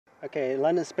Okay,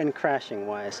 London spin crashing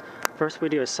wise. First we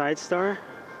do a side star.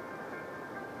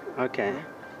 Okay.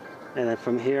 And then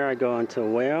from here I go into a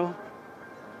whale.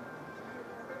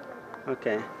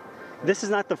 Okay. This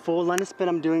is not the full London spin.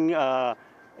 I'm doing a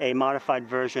modified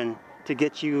version to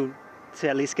get you to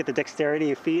at least get the dexterity in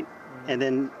your feet. And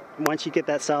then once you get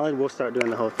that solid, we'll start doing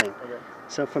the whole thing. Okay.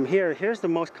 So from here, here's the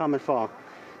most common fall.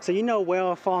 So you know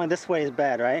whale falling this way is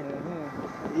bad, right?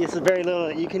 It's very little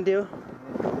that you can do.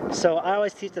 So I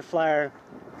always teach the flyer,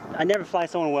 I never fly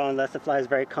someone well unless the flyer is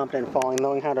very competent in falling,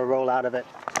 knowing how to roll out of it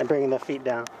and bringing the feet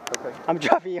down. Okay. I'm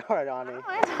dropping you hard on me.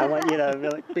 I want you to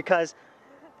really, because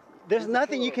there's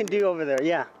nothing you can do over there,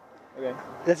 yeah. Okay.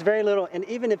 There's very little, and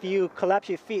even if you collapse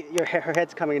your feet, her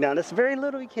head's coming down. There's very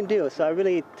little you can do. So I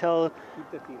really tell,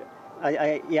 keep the feet up.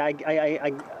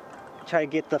 I try to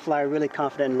get the flyer really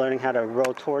confident in learning how to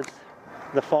roll towards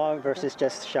the fall versus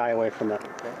just shy away from it.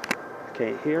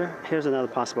 Okay, here's another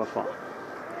possible fall.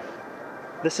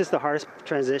 This is the hardest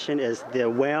transition, is the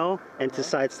whale into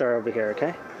side star over here,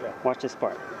 okay? Yeah. Watch this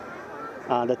part.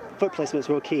 The foot placement is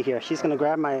real key here. She's gonna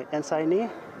grab my inside knee,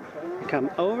 and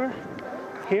come over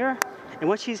here, and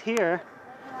once she's here,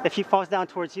 if she falls down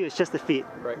towards you, it's just the feet,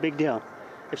 big deal.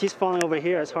 If she's falling over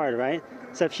here, it's hard, right?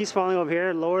 So if she's falling over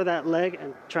here, lower that leg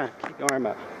and try to kick your arm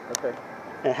up. Okay.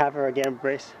 And have her again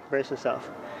brace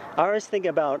herself. I always think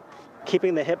about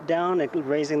keeping the hip down and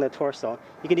raising the torso.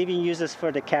 You can even use this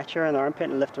for the catch her in the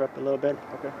armpit and lift her up a little bit.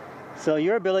 Okay. So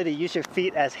your ability to use your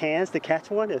feet as hands to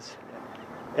catch one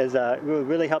will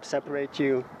really help separate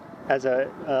you as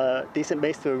a decent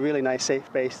base to a really nice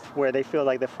safe base where they feel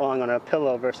like they're falling on a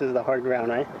pillow versus the hard ground,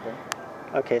 right?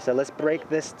 Okay. Okay, so let's break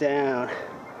this down.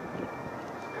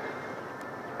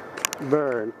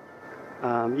 Bird.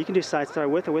 You can do side star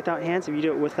with or without hands. If you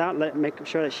do it without, make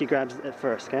sure that she grabs it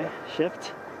first, okay?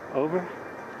 Shift, over.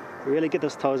 Really get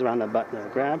those toes around the button there.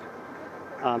 Grab.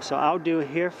 So I'll do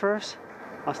here first.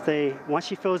 I'll stay, once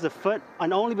she feels the foot,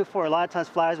 and only before, a lot of times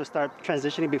flyers will start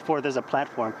transitioning before there's a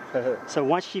platform. So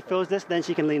once she feels this, then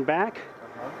she can lean back.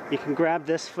 You can grab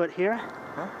this foot here,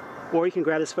 or you can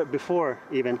grab this foot before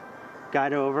even.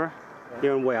 Guide her over.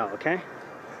 You're in whale, okay?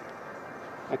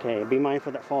 Okay, be mindful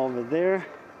of that fall over there.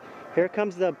 Here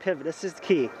comes the pivot. This is the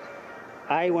key.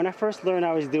 When I first learned,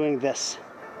 I was doing this.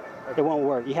 It won't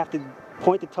work. You have to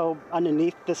point the toe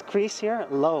underneath this crease here,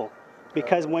 low.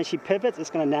 Because when she pivots, it's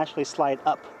going to naturally slide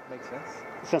up. Makes sense.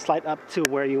 It's going to slide up to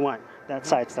where you want, that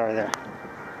side star there.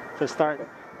 So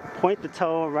point the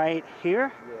toe right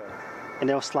here, and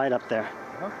it'll slide up there.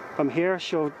 From here,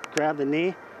 she'll grab the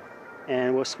knee,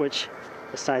 and we'll switch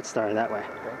the side star that way.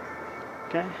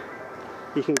 Okay?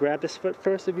 You can grab this foot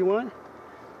first if you want.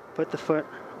 Put the foot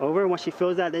over. Once she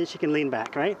feels that, then she can lean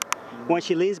back, right? Once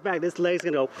she leans back, this leg's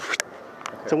gonna go.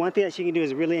 So one thing that she can do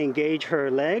is really engage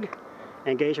her leg,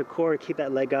 engage her core, keep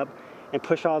that leg up, and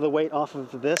push all the weight off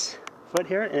of this foot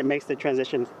here, and it makes the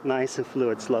transition nice and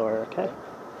fluid, slower, okay?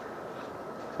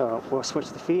 So we'll switch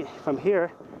the feet. From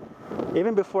here,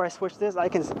 even before I switch this, I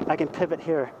can pivot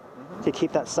here to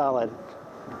keep that solid.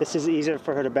 This is easier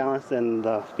for her to balance than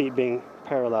the feet being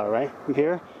parallel, right? From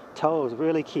here, toes,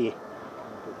 really key.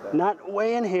 Not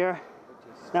way in here,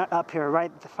 not up here,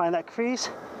 right? To find that crease,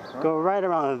 go right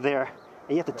around there.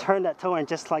 And you have to turn that toe in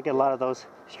just like a lot of those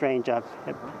strange hip.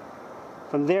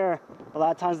 From there, a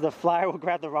lot of times the flyer will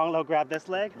grab the wrong leg, grab this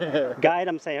leg. Guide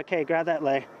them, say, okay, grab that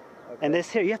leg. And this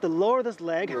here, you have to lower this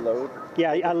leg.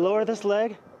 Yeah, I lower this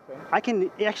leg. I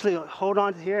can actually hold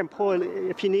on to here and pull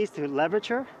if she needs to, leverage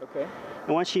her. Okay.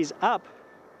 And once she's up,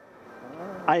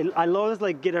 I lower this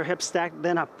leg, get her hips stacked,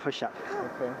 then I push up.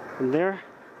 Okay. From there.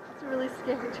 It's a really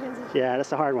scary transition. Yeah, that's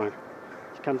the hard one.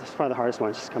 She comes, that's probably the hardest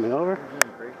one. She's coming over.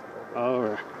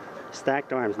 Over.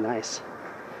 Stacked arms, nice.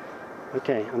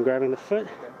 Okay, I'm grabbing the foot.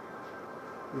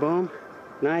 Boom.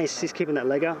 Nice. She's keeping that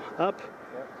leg up.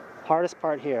 Hardest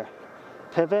part here.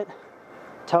 Pivot,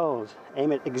 toes.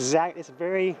 Aim it exact. It's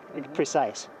very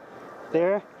precise.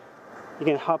 There. You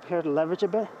can hop here to leverage a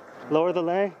bit. Lower the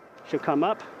leg. She'll come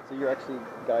up. So you're actually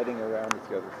guiding around with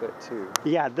the other foot too?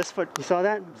 Yeah, this foot, you saw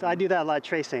that? So I do that a lot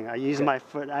tracing. I use my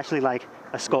foot actually like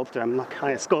a sculptor. I'm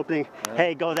kind of sculpting,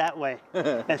 hey, go that way.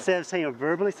 Instead of saying it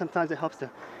verbally, sometimes it helps to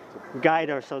guide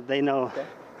her so they know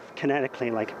kinetically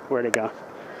like where to go.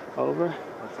 Over,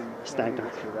 stacked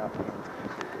arms.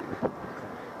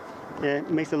 Yeah,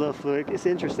 it makes it a little fluid. It's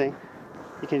interesting.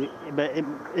 You can, but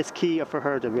it's key for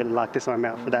her to really lock this arm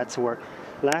out for that to work.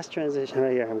 Last transition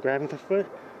right here. I'm grabbing the foot.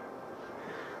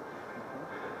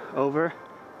 Over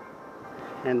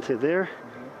and to there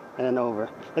and then over.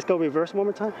 Let's go reverse one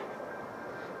more time.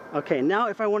 Okay, now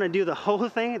if I want to do the whole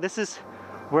thing, this is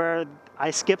where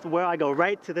I skipped, where I go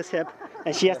right to this hip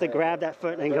and she has to grab that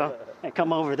foot and go and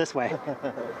come over this way.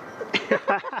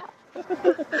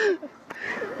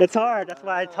 It's hard. That's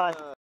why I taught.